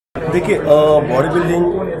देखिए body building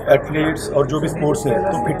athletes और जो भी स्पोर्ट्स है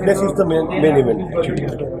तो fitness is the main event actually.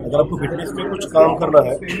 अगर आपको फिटनेस पे कुछ काम करना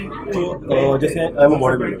है तो जैसे आई एम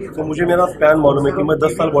बॉडी बिल्डर, तो मुझे मेरा प्लान मालूम है कि मैं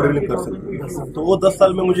 10 साल बॉडी बिल्डिंग कर सकता हूँ। तो वो 10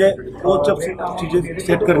 साल में मुझे वो सब चीज़ें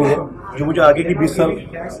सेट करनी है जो मुझे आगे की 20 साल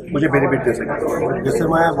मुझे बेनिफिट दे सके। जैसे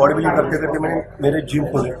मैं बॉडी बिल्डिंग करते करते मैंने मेरे जिम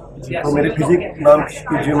खोले, तो मेरे फिजिक नाम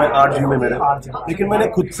की जिम है, 8 जिम है मेरे, लेकिन मैंने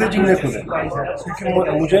खुद से जिम नहीं खोले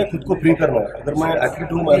क्योंकि मुझे खुद को फ्री करना है। अगर मैं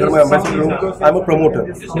एथलीट हूँ, अगर मैं एम्बेसडर हूँ, I am a promoter,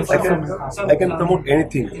 I can promote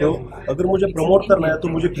anything. तो अगर मुझे प्रमोट करना है तो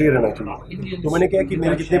मुझे फ्री रहना चाहिए। तो मैंने क्या कि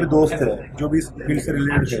मेरे जितने भी दोस्त हैं जो भी इस फील्ड से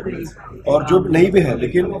रिलेटेड है और जो नहीं भी है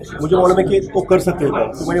लेकिन मुझे मालूम है कि वो कर सकते हैं,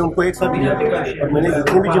 तो मैंने उनको एक साथ लिया और मैंने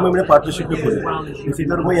जितने भी जिम मैंने पार्टनरशिप में खोले। इसी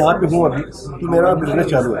तरह मैं यहाँ पे हूँ अभी, तो मेरा बिजनेस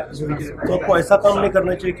चालू है। तो आपको ऐसा काम नहीं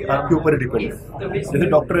करना चाहिए कि आपके ऊपर ही डिपेंड है। जैसे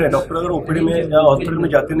डॉक्टर है, डॉक्टर अगर ओपीडी में या हॉस्पिटल में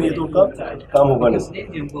जाते नहीं है तो उनका काम होगा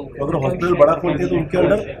नहीं। तो अगर हॉस्पिटल बड़ा खोलते हैं तो उनके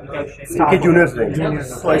अंदर उनके जूनियर्स रहेंगे।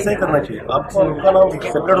 तो ऐसा ही करना चाहिए, आपको आपका नाम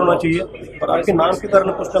सेपरेट होना चाहिए और आपके नाम के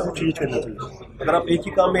कारण कुछ ना कुछ चीज करना चाहिए। अगर आप एक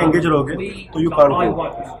ही काम में एंगेज रहोगे तो यू कांट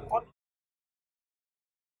डू।